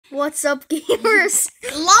What's up, gamers?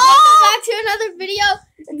 Welcome back to another video.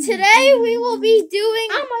 Today we will be doing.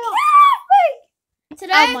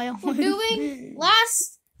 Today we're doing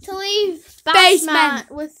last to leave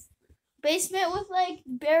basement with like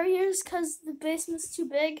barriers because the basement's too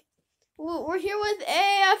big. We're here with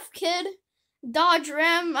AF Kid, Dodge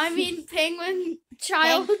Ram. Penguin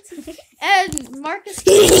Child, and Marcus.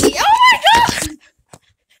 Oh my God!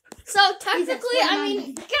 So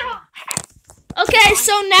technically, get off. Okay,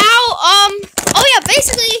 so now,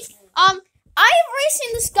 basically, I am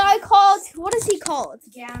racing this guy called, what is he called?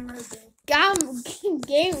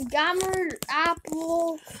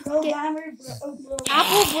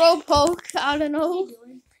 Apple Bro Poke, I don't know.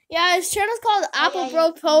 Yeah, his channel's called Apple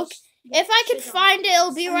Bro Poke. If I can find it,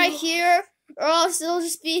 it'll be right here, or else it'll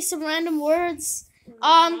just be some random words.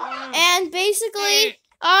 And basically, he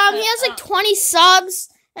has like 20 subs,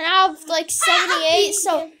 and I have like 78,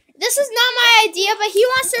 so this is not my idea, but he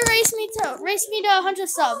wants to race me to 100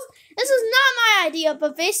 subs. This is not my idea,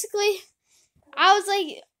 but basically, I was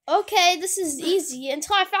like, okay, this is easy,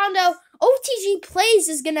 until I found out OTG Plays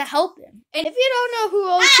is gonna help him. And if you don't know who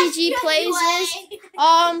OTG Plays is,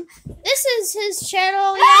 this is his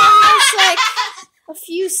channel. He has like a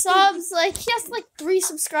few subs, like he has like 3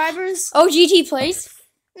 subscribers. OGT Plays?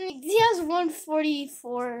 He has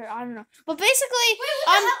 144, I don't know. But basically,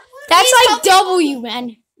 that's like W,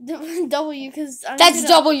 man. W, because that's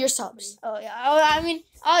double your subs. Oh yeah,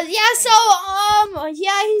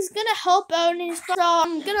 yeah, he's gonna help out, and so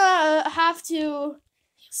I'm gonna have to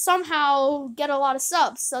somehow get a lot of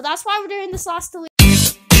subs. So that's why we're doing this last delete.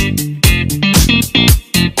 Okay,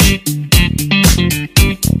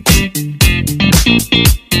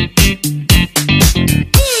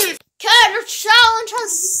 the challenge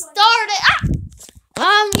has started.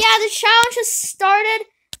 Yeah, the challenge has started.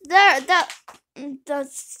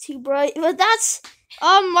 That's too bright, but that's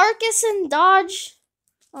Marcus and Dodge.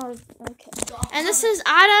 Oh, okay. And this is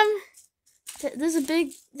Adam. There's a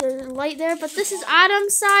big light there, but this is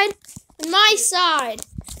Adam's side and my side.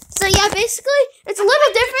 So yeah, basically it's a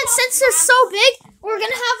little different since they're so big. We're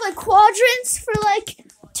gonna have like quadrants for like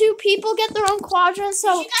 2 people get their own quadrant.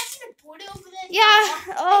 So yeah,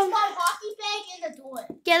 hockey bag in the door.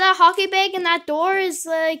 Yeah, that hockey bag and that door is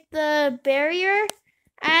like the barrier.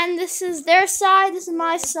 And this is their side, this is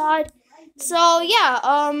my side. So yeah,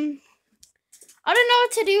 I don't know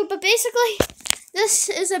what to do, but basically this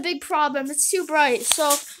is a big problem. It's too bright. So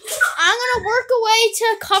I'm gonna work a way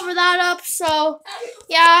to cover that up. So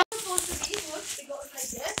yeah.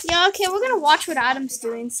 Yeah, okay, we're gonna watch what Adam's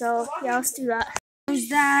doing. So yeah, let's do that.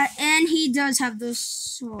 That, and he does have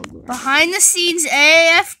this behind the scenes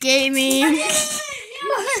AF Gaming.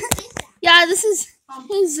 Yeah, this is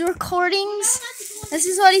his recordings. This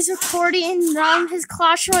is what he's recording. His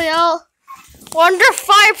Clash Royale Wonder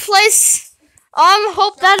Fireplace.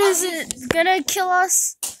 Hope that isn't gonna kill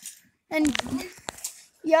us. And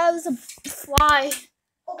yeah, there's a fly. It's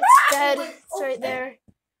dead. It's right there.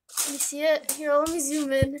 Can you see it? Here, let me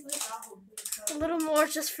zoom in. A little more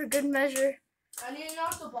just for good measure. I need to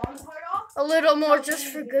knock the bottom part off. A little more just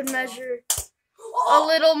for good measure. A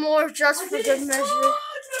little more just for good measure.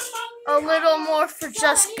 A little more for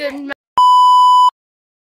just good measure.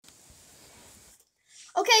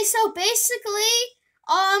 Okay, so basically,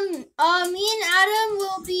 me and Adam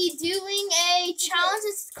will be doing a challenge.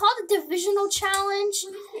 It's called a divisional challenge,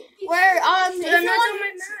 where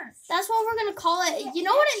that's what we're gonna call it. You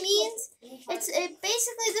know what it means? Basically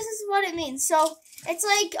this is what it means. So it's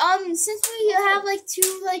like since we have like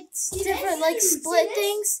 2 like different like split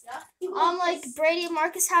things, like Brady and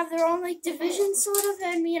Marcus have their own like division sort of,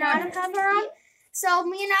 and me and Adam have our own. So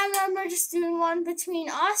me and Adam are just doing one between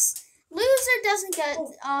us. Loser doesn't get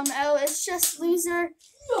out. It's just loser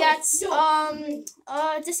gets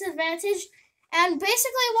disadvantage. And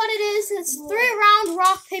basically what it is, it's 3-round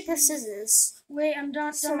rock, paper, scissors. Wait, I'm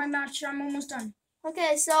done my match. I'm almost done.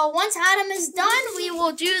 Okay, so once Adam is done, we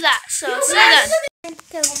will do that. So see you then.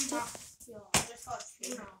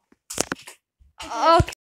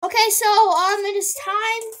 Okay, so it is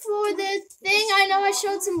time for the thing. I know I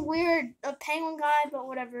showed some weird penguin guy, but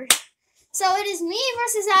whatever. So it is me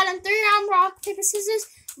versus Adam. 3-round rock, paper, scissors.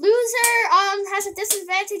 Loser has a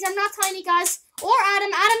disadvantage. I'm not telling you guys. Or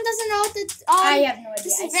Adam. Adam doesn't know what the I have no idea.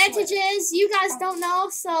 disadvantage is. You guys don't know.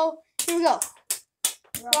 So here we go.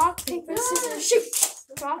 Rock, paper, scissors, shoot.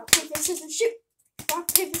 Rock, paper, scissors, shoot. Rock,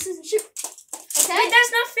 paper, scissors, shoot. Okay? Wait,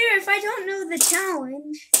 that's not fair if I don't know the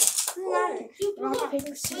challenge. Rock,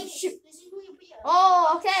 paper, scissors, shoot.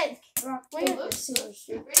 Oh, okay. Rock, paper, scissors,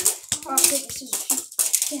 shoot. Rock, paper, scissors, shoot.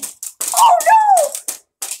 Yeah. Oh no!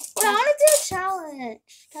 Wait, I want to do a challenge.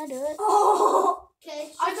 Can I do it? Oh,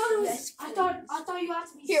 okay. I don't was. Yes, I thought you had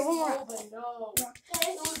to be. Here, one more. slow, but no.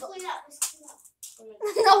 Let's clean up.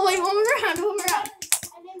 No, wait, one more round. And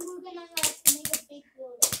then we're gonna like make a big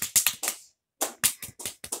building.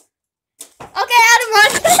 Okay, Adam,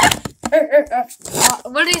 run.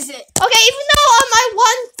 What is it? Okay, even though I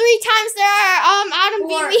won 3 times there, Adam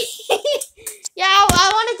beat me. Yeah, I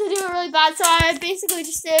wanted to do it really bad, so I basically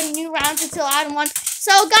just did new rounds until Adam won.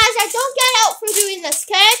 So, guys, I don't get out for doing this,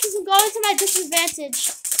 okay? Because I'm going to my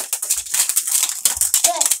disadvantage.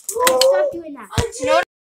 Stop doing that. You know what?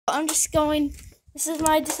 I'm just going. This is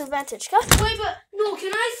my disadvantage. Go. Wait, but no.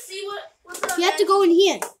 Can I see what's the? You have to go in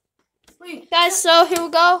here. Wait, Guys, so here we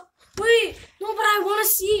go. wait. No, but I want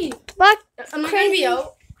to see. But I'm not gonna be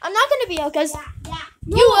out. I'm not going to be out, because Yeah.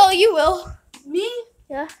 you will. Me?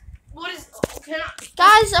 Yeah. What is? Can I?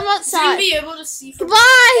 Guys, I'm Can outside. be able to see from?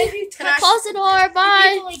 Goodbye. Can I? Close the door.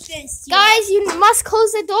 Bye. Like this. Guys, you must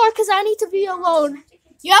close the door because I need to be alone.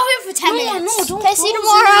 You're out here for 10 No, minutes. no, don't. Okay, see you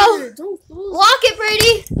close tomorrow. it. Don't close. Lock it,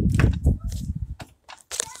 Brady.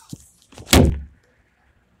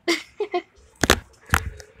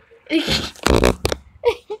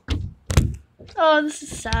 Oh, this is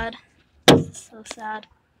sad. This is so sad.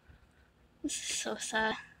 This is so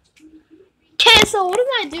sad. Okay, so what am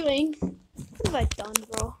I doing? What have I done,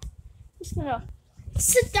 bro? I'm just gonna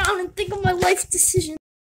sit down and think of my life decisions.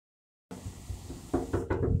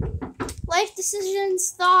 Life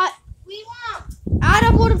decisions thought We want.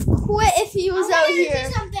 Adam would have quit if he was out Do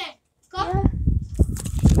here. something. Go. Yeah.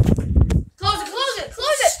 Close it.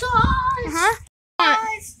 Close it. Uh-huh.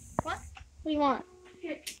 Guys. What do you want? I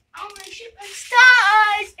want to shoot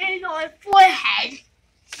Stars in my forehead.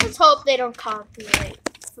 Let's hope they don't copyright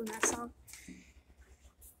from that song.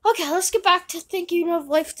 Okay, let's get back to thinking of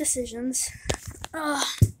life decisions.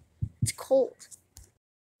 It's cold.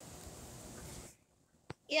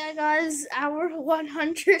 Yeah, guys, hour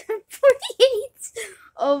 148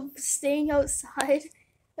 of staying outside.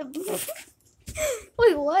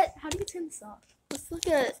 Wait, what? How do you turn this off? Let's look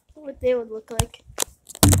at what they would look like.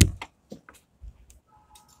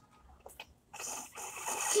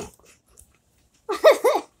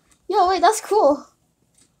 Yo, wait, that's cool.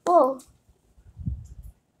 Whoa.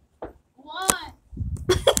 What?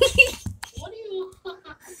 What do you want?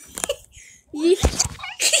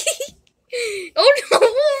 Oh no,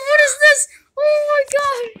 what is this? Oh my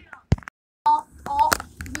god.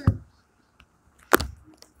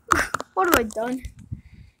 What have I done?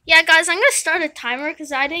 Yeah, guys, I'm gonna start a timer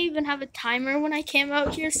because I didn't even have a timer when I came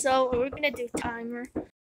out here, so we're gonna do timer.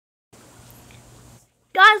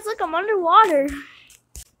 Guys, look, I'm underwater.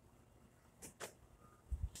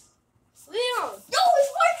 Leon. No,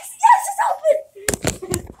 it's working. Yes, it's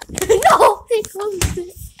open. No, they closed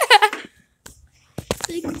it.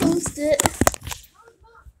 They closed it.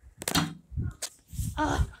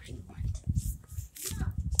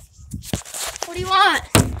 What do you want?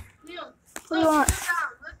 Leon. What do you want?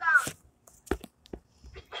 Look down.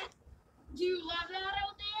 Do you love that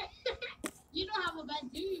out there? You don't have a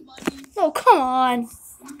bed, do you, buddy? Oh, come on.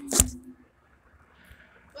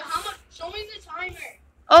 Wait, how much? Show me the timer.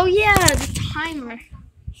 Oh, yeah, the timer.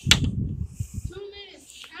 2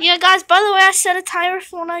 minutes. Yeah, guys, by the way, I set a timer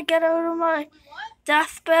for when I get out of my Wait, what?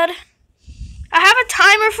 deathbed. I have a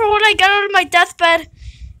timer for when I get out of my deathbed.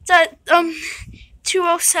 It's at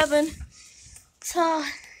 2:07. So,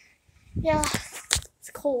 yeah,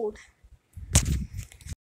 it's cold.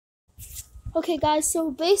 Okay, guys, so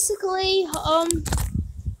basically,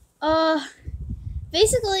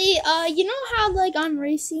 you know how, like, I'm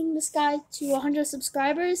racing this guy to 100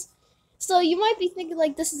 subscribers? So you might be thinking,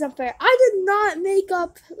 like, this is unfair. I did not make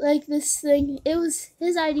up, like, this thing. It was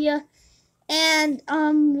his idea. And,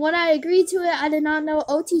 when I agreed to it, I did not know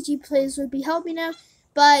OTG Plays would be helping him.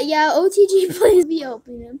 But, yeah, OTG Plays be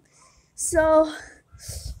helping him. So,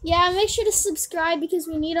 yeah, make sure to subscribe because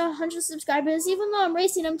we need 100 subscribers. Even though I'm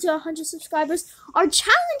racing him to 100 subscribers, our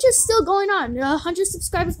challenge is still going on. 100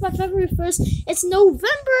 subscribers by February 1st. It's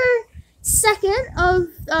November 2nd of,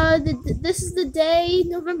 this is the day,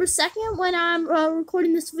 November 2nd, when I'm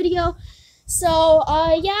recording this video. So,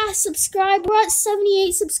 yeah, subscribe. We're at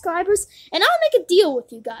 78 subscribers, and I'll make a deal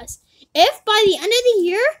with you guys. If by the end of the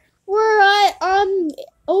year, we're at,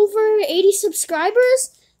 over 80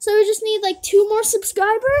 subscribers, so we just need, like, 2 more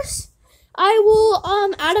subscribers, I will,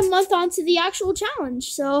 add a month onto the actual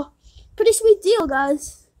challenge. So, pretty sweet deal,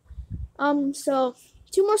 guys. So,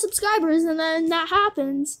 2 more subscribers, and then that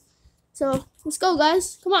happens. So, let's go,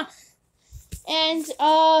 guys. Come on. And,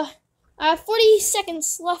 I have 40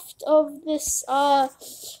 seconds left of this,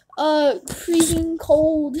 freezing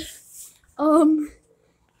cold,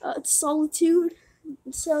 solitude.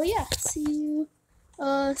 So, yeah, see you,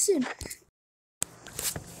 soon.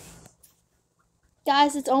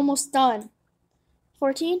 Guys, it's almost done.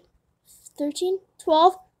 14, 13,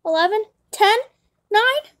 12, 11, 10, 9,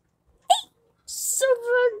 8, 7,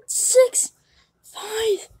 6, 5,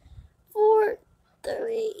 4,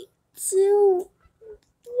 3, 2,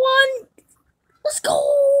 1. Let's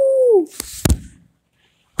go!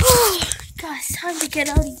 Oh, guys, time to get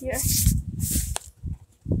out of here.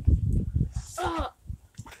 Oh,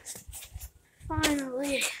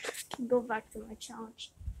 finally, I can go back to my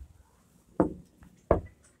challenge.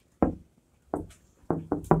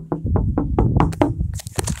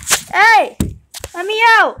 Hey, let me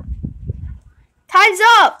out. Time's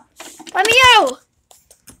up. Let me out.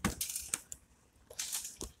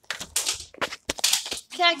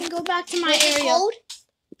 Okay, I can go back to my area. Cold?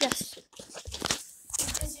 Yes.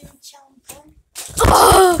 Is your challenge done?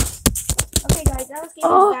 Oh. Okay, guys, I was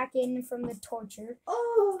getting back in from the torture.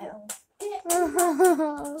 Oh.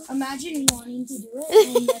 Imagine wanting to do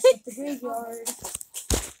it and mess up the graveyard.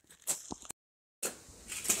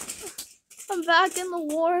 I'm back in the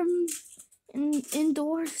warm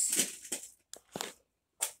indoors.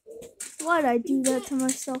 Why'd I do that to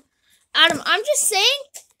myself? Adam, I'm just saying,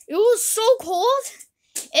 it was so cold.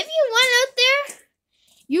 If you went out there,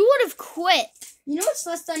 you would have quit. You know it's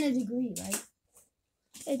less than a degree, right?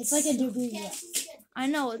 It's like a degree less. I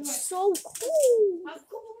know, it's so cool.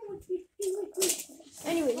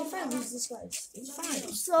 Anyway, if I lose this, guys, it's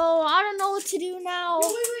fine. So, I don't know what to do now.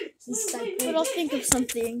 Wait. But I'll think of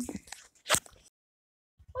something.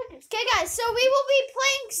 Okay, guys, so we will be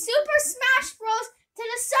playing Super Smash Bros. To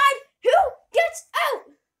decide who gets out,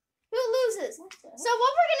 who loses. So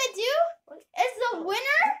what we're gonna do is the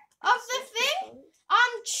winner of the thing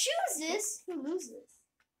chooses who loses.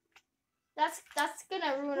 That's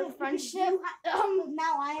gonna ruin a friendship.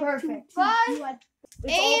 Now I have Perfect. But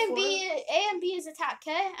It's A all and for B, A and B is attack,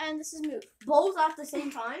 okay? And this is move. both at the same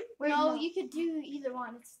time. No, you could do either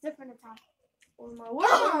one. It's different attack. Where am I? Where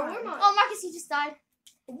am I? Oh, Marcus, you just died.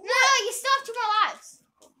 No, you still have 2 more lives.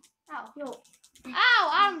 Ow. Yo.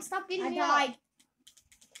 Ow, Adam, stop beating I me died.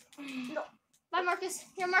 up. Bye, Marcus.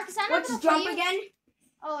 Here, Marcus, I'm not Let's gonna jump play you. again.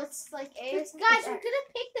 Oh, it's like A or something. Guys, we're gonna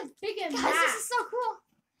pick the big Guys, map. this is so cool.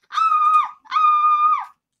 Ah!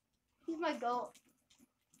 He's my goat.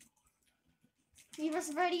 You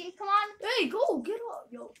versus ready? Come on. Hey, go get up,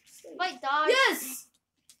 yo. Stay. Fight dog. Yes.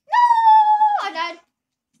 No! I died.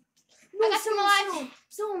 No, I got some alive.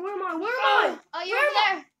 Someone, where am I? Where am I? Oh, you're Where over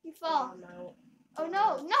am there. You fell. no. Oh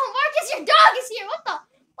no. No, Marcus, your dog is here. What the?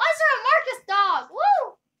 Why is there a Marcus dog?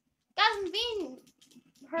 Woo! Guys, I'm being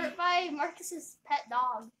hurt by Marcus's pet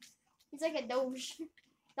dog. He's like a Doge.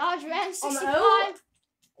 Dodge ran 65.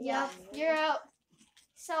 Yeah, you're out.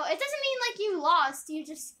 So it doesn't mean like you lost. You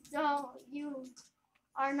just don't. You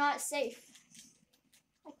are not safe.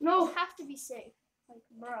 Like, No. you have to be safe. Like,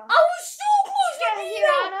 bro. I was so close to Yeah, being here,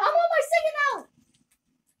 out. Adam. I'm on my second out.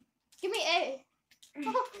 Give me A.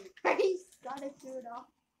 He's gotta do it all.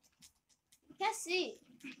 I can't see.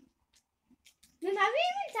 Then have you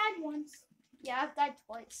even died once? Yeah, I've died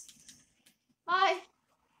twice. Bye.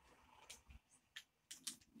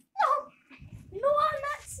 No. No, I'm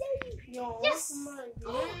not safe. Yo. Yes. Come on.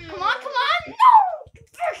 Come on, come on. No.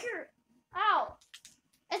 Pressure. Ow.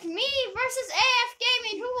 It's me versus AF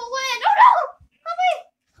Gaming. Who will win? Oh no. Help me.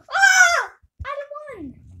 Ah. I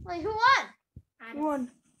won. Wait, who won?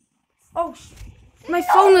 One. Oh, my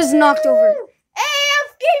phone was knocked over.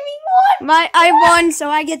 AF Gaming won. I won, so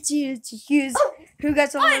I get to choose who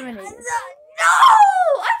gets eliminated. No.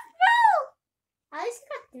 I fell. At least I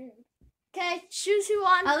got third. Okay, choose who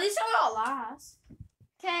won. At least I got last.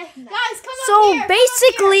 Okay, guys, come up So here.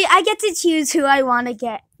 basically, I get to choose who I want to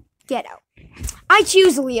get out. I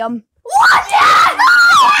choose Liam. What?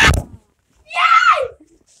 Yes! Yes!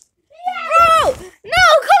 Bro! No,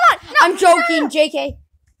 come on! No, I'm joking, JK.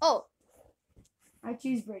 Oh. I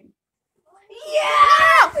choose Brady.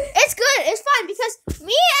 Yeah! It's good. It's fine because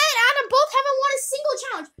me and Adam both haven't won a single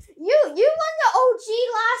challenge. You won the OG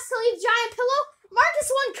last sleeve giant pillow.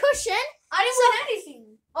 Marcus won cushion. I didn't win anything.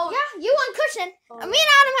 Oh, Yeah, you won cushion. Me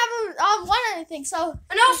and Adam haven't won anything. So,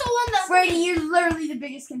 and I also won the. Brady, you're literally the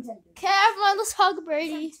biggest contender. okay, everyone, let's hug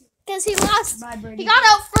Brady because he lost. Bye, Brady. He got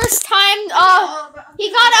out first time.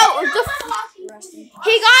 He got out.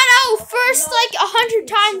 He got out first like 100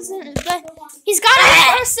 times. But he's got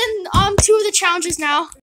out first in 2 of the challenges now.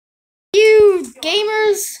 You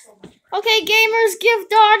gamers. Okay, gamers, give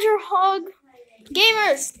Dodger a hug.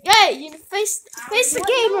 Gamers, yeah, you face the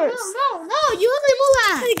gamers. No, you only move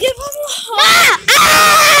on. Give him a hug.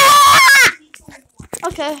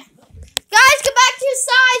 Okay. Guys, get back to your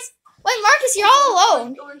sides. Wait, Marcus, you're all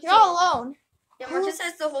alone. You're all alone. Yeah, Marcus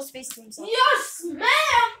has the whole space to himself. Yes,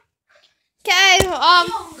 ma'am. Okay,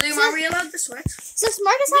 Liam, are we allowed to switch? since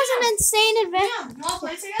Marcus has an insane advantage. Yeah, you wanna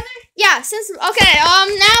play together? Yeah, okay, now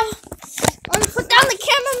I'm gonna put down the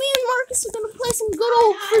camera. Me and Marcus are gonna play some good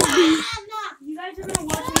old frisbee. You guys are gonna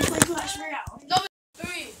watch me play Clash Royale.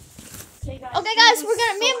 3. Okay, guys,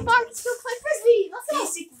 me and Marcus gonna play frisbee. Let's go.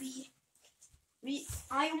 Basically,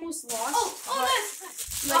 I almost lost. Oh,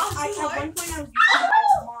 Like, at one point I was using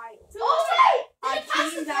my miles. Okay. I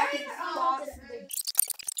came back and fought for the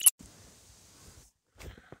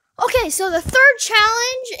Okay, so the third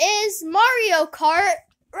challenge is Mario Kart.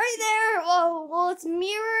 Right there. Well, it's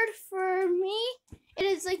mirrored for me. It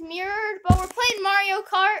is like mirrored, but we're playing Mario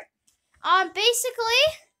Kart. Basically,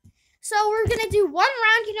 so we're gonna do one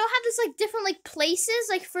round. You know how there's like different like places,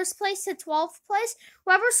 like first place to 12th place.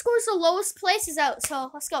 Whoever scores the lowest place is out.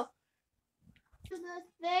 So let's go. To the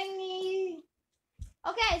thingy.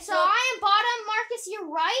 Okay, so I am bottom. Marcus, you're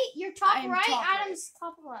right. You're top I am right. top right. Adam's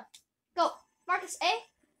top left. Go, Marcus. A.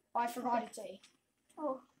 Oh, I forgot it today.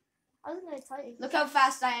 Oh, I was gonna tell you. Look how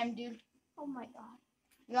fast I am, dude. Oh my god.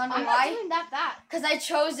 You wanna know I'm not why? doing that bad. Because I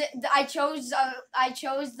chose it. I chose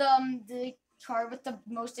the car with the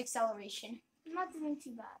most acceleration. I'm not doing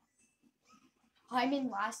too bad. I'm in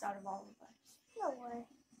last out of all of us. No way.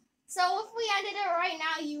 So if we ended it right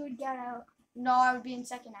now, you would get out. No, I would be in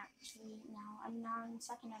second actually. No, I'm not in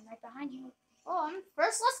second. I'm right behind you. Oh, I'm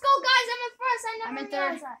first. Let's go, guys. I'm in first. I I'm never in third.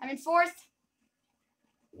 realized that. I'm in fourth.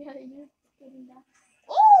 Yeah, you're getting that.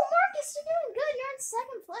 Oh, Marcus, you're doing good. You're in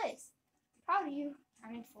second place. Proud of you.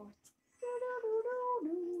 I'm in fourth.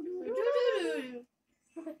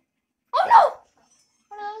 Oh no!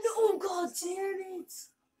 Oh God, damn it!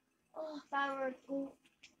 Oh, bad word. Oh,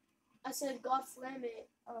 I said God slam it.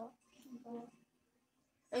 oh.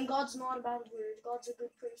 And God's not a bad word. God's a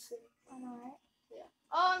good person. I know, right? Yeah.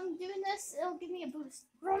 Doing this, it'll give me a boost.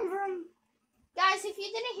 Vroom, vroom. Guys, if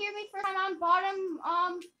you didn't hear me first time, I'm bottom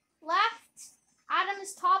left. Adam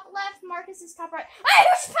is top left. Marcus is top right. Hey, who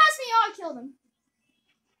just passed me? Oh, I killed him.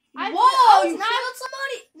 Whoa! You killed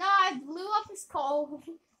somebody. No, I blew up his coal.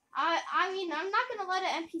 I mean, I'm not gonna let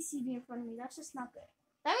an NPC be in front of me. That's just not good.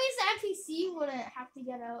 That means the NPC wouldn't have to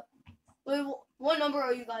get out. Wait, what number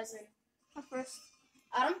are you guys in? I'm first.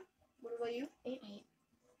 Adam? What about you? 8.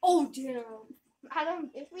 Oh, damn.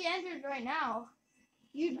 Adam, if we ended right now,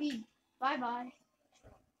 you'd be bye-bye.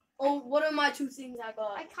 Oh, what are my 2 things I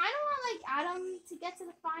got? I kind of want, like, Adam to get to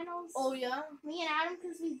the finals. Oh, yeah? Me and Adam,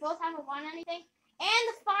 because we both haven't won anything. And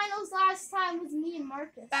the finals last time was me and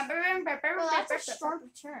Marcus. Well, that's a sharp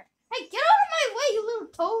return. Hey, get out of my way, you little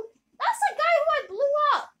toad. That's the guy who I blew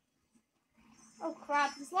up. Oh,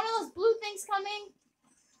 crap. There's one of those blue things coming.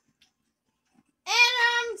 And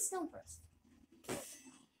I'm still first.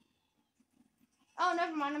 Oh,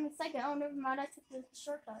 never mind. I'm in second. Oh, never mind. I took the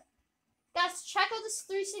shortcut. Guys, check out this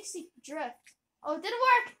 360 drift. Oh, it didn't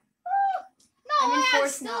work. Oh, no, I'm in I'm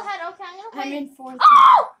fourth still now. ahead. Okay, I'm going to wait. I'm in fourth.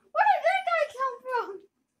 Oh! Where did that guy come from?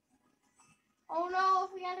 Oh no,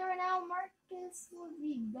 if we enter right now, Marcus would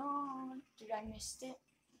be gone. Dude, I missed it.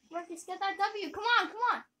 Marcus, get that W. Come on, come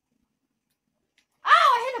on. Ow,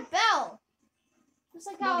 I hit a bell. Just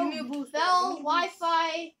like how give me a boost, Bell give me a boost.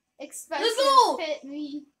 Wi-Fi expensive Let's go. hit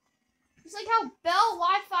me. Just like how Bell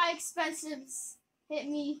Wi-Fi expensives hit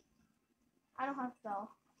me. I don't have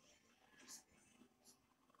Bell.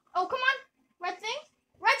 Oh, come on. Red thing.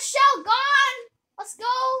 Red shell gone. Let's go.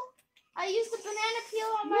 I used the banana peel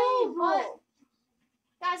on my butt.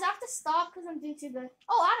 Guys, I have to stop because I'm doing too good.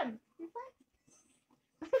 Oh, Adam. You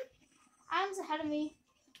playing? Adam's ahead of me.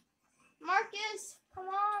 Marcus, come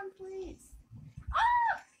on, please.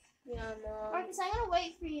 Ah! Yeah, no. Marcus, I'm going to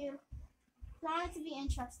wait for you. I want it to be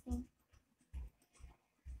interesting.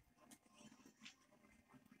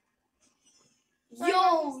 Sorry, Yo,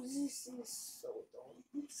 Marcus. this is so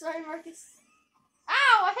dumb. Sorry, Marcus.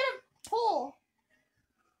 Ow, I hit a pole.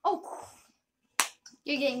 Oh,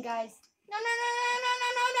 You're getting, guys. no, no, no, no, no, no,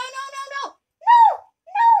 no, no, no, no, no. No,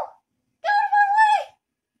 no. Get out of my way.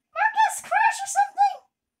 Marcus, crash or something.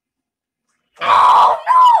 Oh,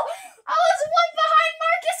 no. I was one behind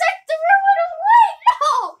Marcus. I threw it away. No.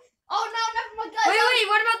 Oh, no, never mind, guys. Wait,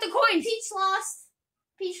 what about the coins? Peach lost.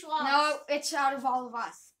 Peach lost. No, it's out of all of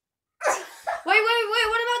us. Wait,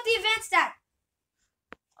 what about the advanced stat?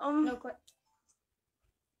 No, quit.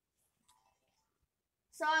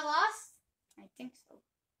 So I lost? I think so.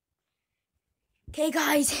 Okay,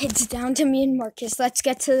 guys, it's down to me and Marcus. Let's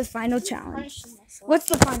get to the final challenge. Punishing myself. What's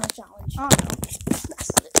the final challenge? I don't know. That's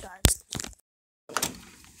it, guys.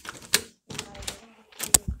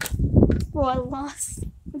 Oh, I lost.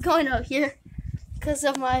 I'm going out here because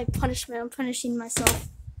of my punishment. I'm punishing myself.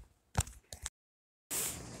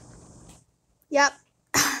 Yep.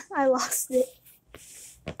 I lost it.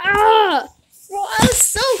 Ah! Bro, I was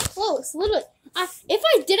so close. Literally. If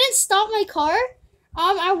I didn't stop my car,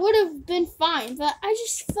 I would have been fine. But I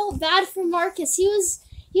just felt bad for Marcus. He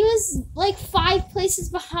was like 5 places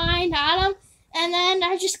behind Adam, and then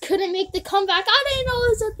I just couldn't make the comeback. I didn't know it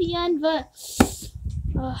was at the end, but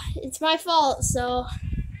it's my fault. So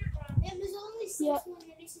yeah.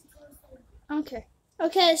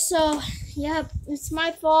 Okay. So yeah, it's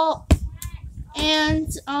my fault, and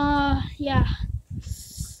yeah.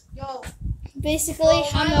 Yo. Basically,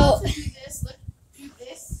 I'm out. Do this. Look, do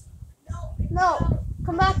this. No,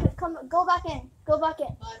 come back. Go back in.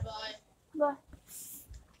 Bye.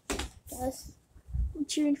 Guys, I'm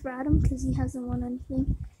cheering for Adam because he hasn't won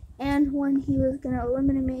anything. And when he was gonna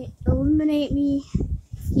eliminate me,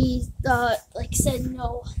 he said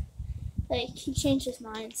no. Like he changed his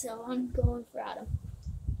mind, so I'm going for Adam.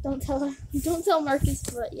 Don't tell Marcus,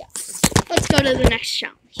 but yeah. Let's go to the next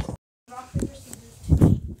challenge.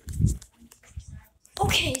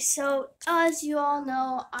 Okay, so as you all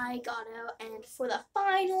know, I got out, and for the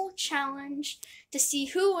final challenge to see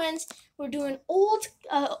who wins, we're doing old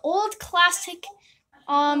classic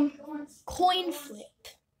coin flip.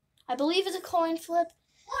 I believe it's a coin flip.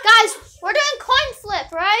 Guys, we're doing coin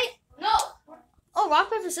flip, right? No. Oh, rock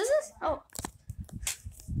paper scissors? Oh.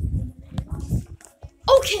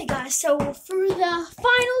 Okay, guys. So for the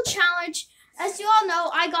final challenge, as you all know,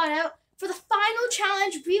 I got out. For the final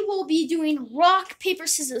challenge, we will be doing rock, paper,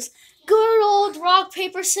 scissors. Good old rock,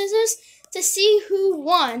 paper, scissors to see who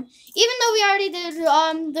won. Even though we already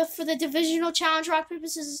did for the divisional challenge, rock, paper,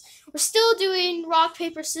 scissors, we're still doing rock,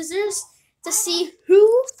 paper, scissors to see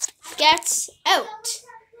who gets out.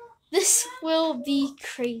 This will be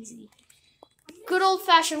crazy. Good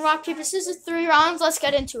old-fashioned rock, paper, scissors, 3 rounds. Let's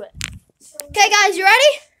get into it. Okay, guys, you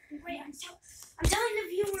ready? Wait, I'm telling the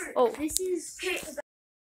viewer. Oh. This is.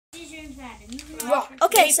 Rock.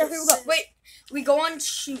 Okay, paper, so here we go. scissors. Wait, we go on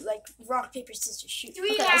shoot like rock paper scissors shoot.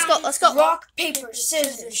 3 Okay, rounds. let's go. Rock paper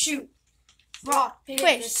scissors shoot. Rock paper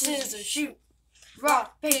Wait. scissors shoot.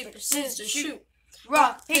 Rock paper scissors shoot.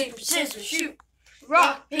 Rock paper scissors shoot.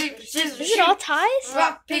 Rock paper scissors Is shoot. it all ties?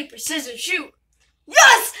 Rock paper scissors shoot.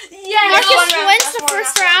 Yes! Yes! Marcus That's one round. wins That's the one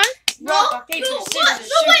first round. round. Rock paper No, scissors what?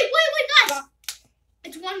 shoot. No, wait, guys.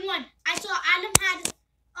 It's 1-1. I saw Adam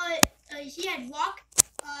had, he had rock,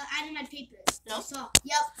 Adam had paper. No. I saw.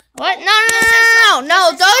 Yep. What?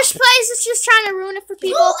 No. Those plays is just trying to ruin it for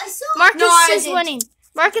people. No, I saw. Marcus No, I is didn't. winning.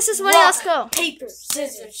 Marcus is winning. Rock, Let's go. paper,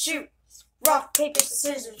 scissors, shoot. Rock, paper,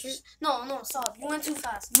 scissors, shoot. No, stop. You went too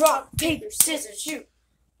fast. Rock, paper, scissors, shoot.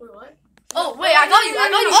 Wait, what? Oh, wait, I got you.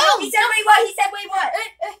 Oh. He said, wait, what?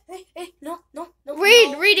 No.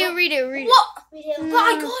 Redo. What? Mm. But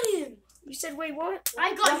I got him. You said, wait, what?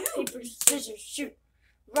 I got Rock, you. paper, scissors, shoot.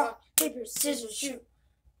 Rock, paper, scissors, shoot.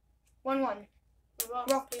 1-1.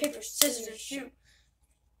 Rock, paper, scissors, shoot.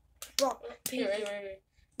 Rock, paper,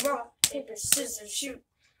 rock, paper, scissors, shoot.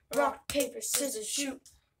 Rock, paper, scissors, shoot.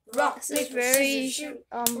 Rock, This is paper, very scissors, shoot.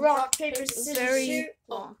 um Rock, paper, scissors, very shoot.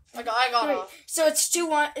 long. I got it. So it's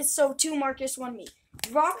 2-1. It's so 2 Marcus, 1 me.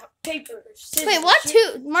 Rock, paper, scissors. Wait, what?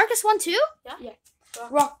 shoot. 2? Marcus won 2?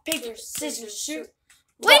 Rock, paper, scissors, shoot.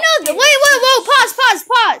 Wait, Rock, no. paper, Whoa. scissors,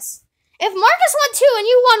 Pause. If Marcus won 2 and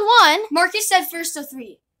you won 1, Marcus said first to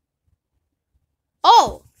 3.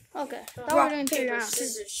 oh, okay. Thought we were Rock, doing 3 paper, rounds.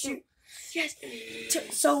 scissors, shoot. Yes.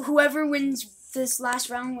 So whoever wins this last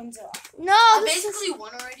round wins it all. No, I this is, basically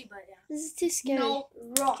won already, but yeah. this is too scary. No,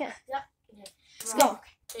 rock. Okay. Yep. Let's Rock,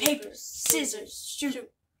 go. paper, scissors, shoot.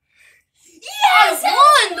 Yes! I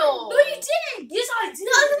won though. No, you didn't. Yes, I did.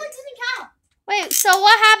 The other one didn't count. Wait, so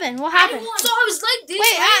what happened? So I was like this.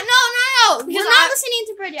 Wait, right? no. You're Because not I- listening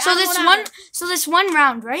to Brady. So I know this what one, happened. so this one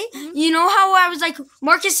round, right? Mhm. You know how I was like,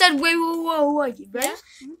 Marcus said, wait, right? Yeah.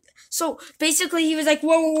 So basically, he was like,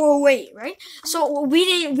 whoa, wait, right? So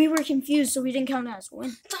we were confused, so we didn't count it as a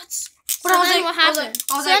win. That's. So then what happened?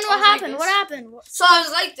 So then what happened? What happened? So I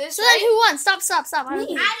was like this. So then who won? Stop. I don't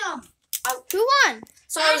Me. know. Adam. Who won?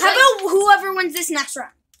 So how about whoever wins this next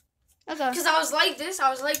round? Okay. Because I was like this,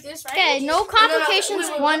 right? Okay, no complications,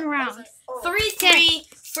 one round. 3-3,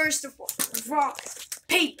 first of all. Rock,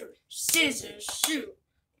 paper, scissors, shoot.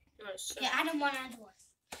 Yeah, Adam won.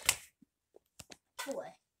 Boy.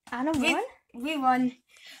 Adam won? We won.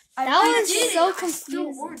 That was so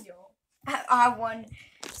confusing. I won.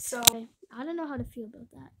 So I don't know how to feel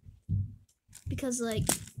about that. Because like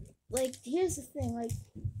here's the thing, like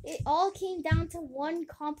it all came down to one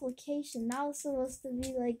complication. That was supposed to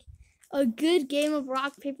be like a good game of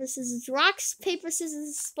rock, paper, scissors. Rock, paper, scissors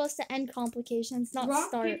is supposed to end complications, not rock,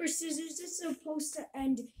 start. paper, scissors is supposed to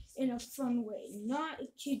end in a fun way, not a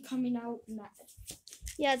kid coming out mad.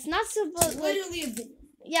 Yeah, it's not supposed. Literally a video.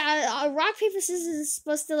 Yeah, rock paper scissors is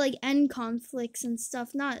supposed to like end conflicts and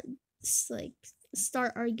stuff, not like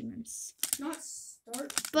start arguments. Not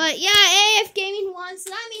start. But yeah, AF Gaming won, so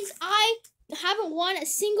that means I haven't won a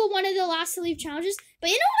single one of the last to leave challenges. But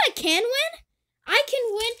you know what I can win? I can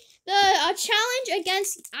win the challenge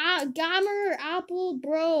against Gamer Apple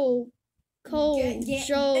Bro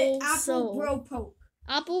Apple Bro Poke.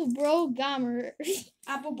 Apple Bro Gamer.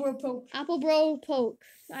 Apple Bro Poke. Apple Bro Poke.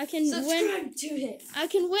 I can win. Subscribe to him. I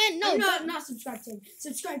can win. No, not subscribe to him.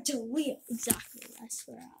 Subscribe to Leo. Exactly. I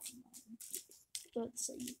swear. Don't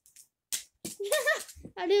say you.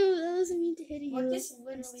 I do. That doesn't mean to hit you. What this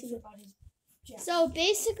literally about his jacket. So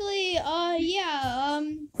basically, yeah,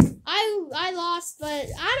 I lost, but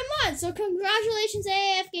Adam won. So congratulations,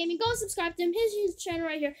 AF Gaming. Go and subscribe to him. His channel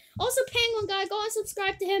right here. Also, Penguin Guy. Go and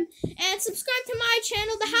subscribe to him and subscribe to my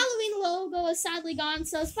channel. The Halloween logo is sadly gone,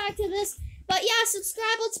 so it's back to this. But yeah,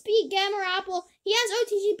 subscribe. Let's beat Gamer Apple. He has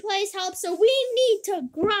OTG Plays help, so we need to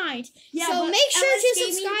grind. Yeah, so make sure LS to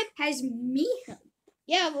Gaming subscribe. Has me help.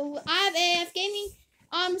 Yeah, well, I have AF Gaming.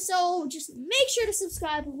 So just make sure to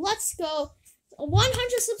subscribe. Let's go.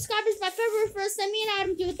 100 subscribers by February 1st. Then me and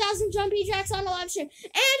Adam do 1,000 jumpy jacks on a live stream,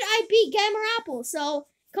 and I beat Gamer Apple. So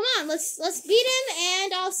come on, let's beat him,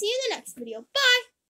 and I'll see you in the next video. Bye.